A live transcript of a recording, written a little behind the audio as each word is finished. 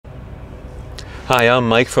Hi, I'm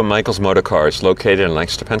Mike from Michael's Motor Cars, located in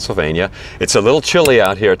Lancaster, Pennsylvania. It's a little chilly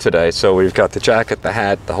out here today, so we've got the jacket, the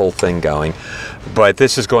hat, the whole thing going. But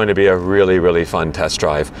this is going to be a really, really fun test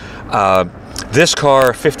drive. This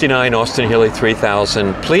car, 59 Austin-Healey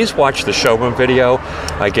 3000. Please watch the showroom video.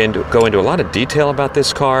 I go into a lot of detail about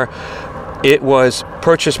this car. It was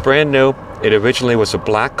purchased brand new. It originally was a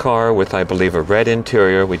black car with, I believe, a red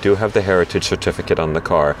interior. We do have the heritage certificate on the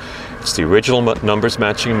car. It's the original numbers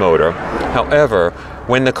matching motor. However,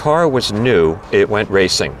 when the car was new, it went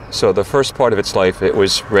racing. So the first part of its life, it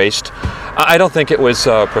was raced. I don't think it was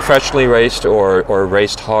professionally raced or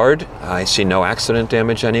raced hard. I see no accident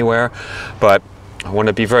damage anywhere. But I want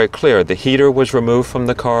to be very clear. The heater was removed from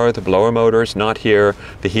the car. The blower motor is not here.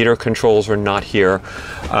 The heater controls are not here.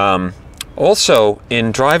 Also, in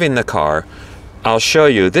driving the car, I'll show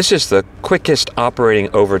you, this is the quickest operating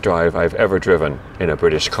overdrive I've ever driven in a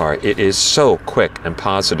British car. It is so quick and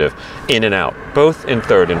positive, in and out, both in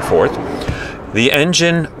third and fourth. The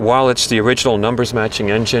engine, while it's the original numbers matching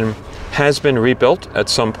engine, has been rebuilt at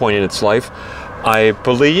some point in its life. I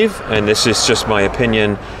believe, and this is just my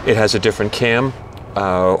opinion, it has a different cam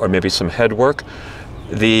or maybe some head work.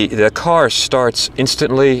 The car starts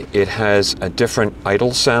instantly. It has a different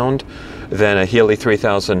idle sound than a Healey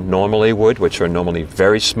 3000 normally would, which are normally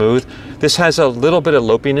very smooth. This has a little bit of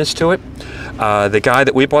lopiness to it. The guy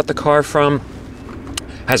that we bought the car from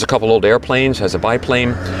has a couple old airplanes, has a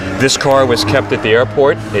biplane. This car was kept at the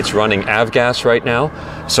airport. It's running avgas right now,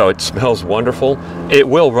 so it smells wonderful. It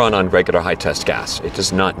will run on regular high-test gas. It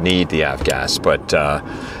does not need the avgas, but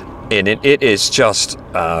and it is just,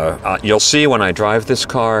 you'll see when I drive this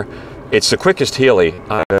car, it's the quickest Healey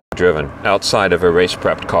I've ever driven outside of a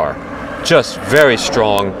race-prepped car. Just very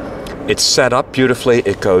strong. It's set up beautifully.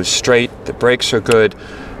 It goes straight. The brakes are good.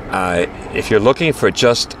 If you're looking for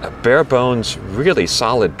just a bare bones, really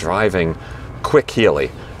solid driving, quick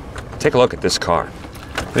Healey, take a look at this car.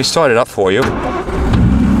 Let me start it up for you.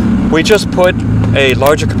 We just put a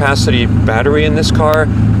larger capacity battery in this car.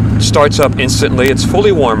 Starts up instantly. It's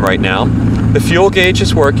fully warm right now. The fuel gauge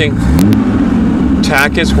is working.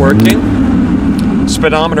 Tach is working.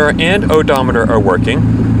 Speedometer and odometer are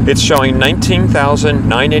working. It's showing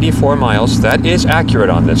 19,984 miles. That is accurate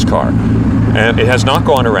on this car. And it has not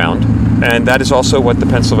gone around. And that is also what the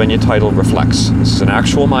Pennsylvania title reflects. This is an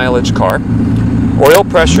actual mileage car. Oil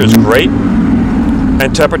pressure is great.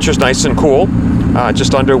 And temperature is nice and cool.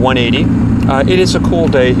 Just under 180. It is a cool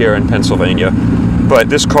day here in Pennsylvania. But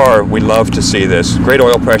this car, we love to see this. Great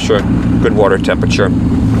oil pressure, good water temperature.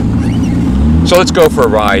 So let's go for a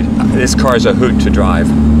ride. This car is a hoot to drive.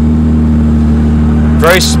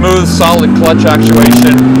 Very smooth, solid clutch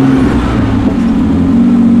actuation.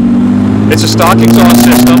 It's a stock exhaust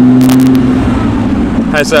system.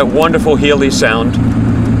 Has that wonderful Healey sound.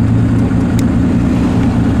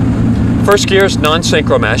 First gear is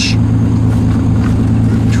non-synchro mesh,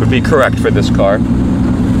 which would be correct for this car.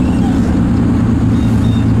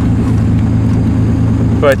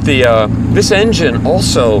 But this engine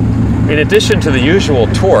also, in addition to the usual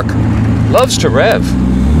torque, loves to rev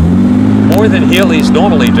more than Healeys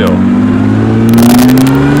normally do.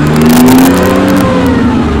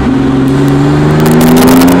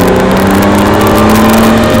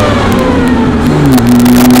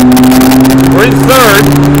 We're in third.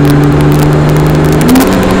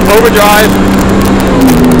 Overdrive.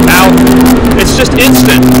 Out. It's just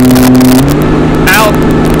instant. Out.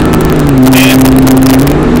 In.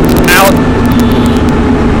 Out.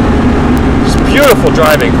 It's a beautiful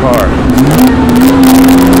driving car.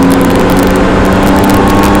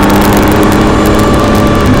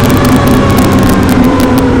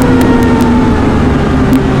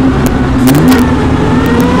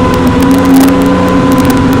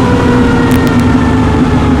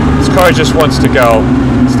 This car just wants to go.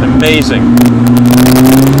 It's amazing.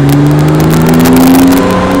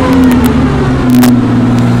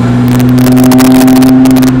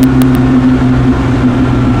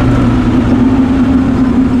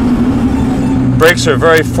 Brakes are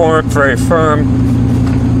very firm.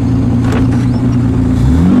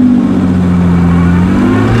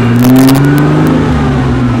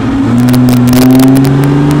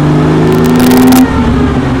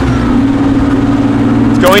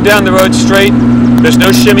 It's going down the road straight. There's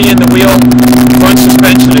no shimmy in the wheel. Front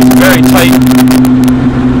suspension is very tight.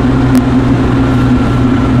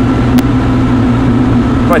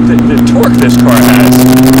 But the torque this car has.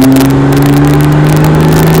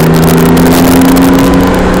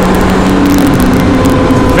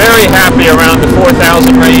 Very happy around the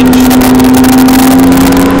 4,000 range.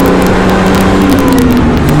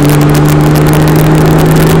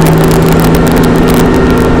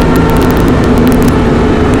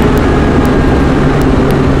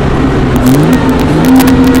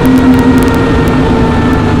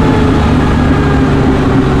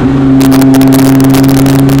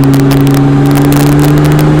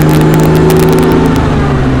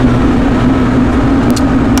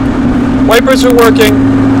 wipers are working.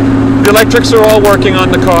 The electrics are all working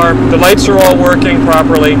on the car. The lights are all working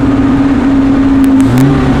properly.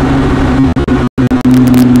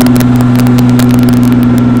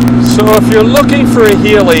 So if you're looking for a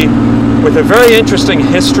Healey with a very interesting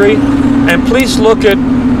history, and please look at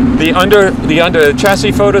the under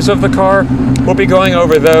chassis photos of the car. We'll be going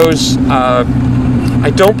over those.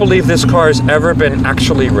 I don't believe this car has ever been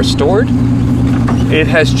actually restored. It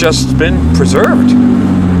has just been preserved.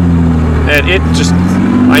 And it just,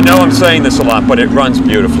 I know I'm saying this a lot, but it runs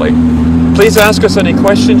beautifully. Please ask us any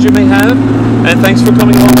questions you may have, and thanks for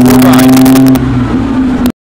coming along for the ride.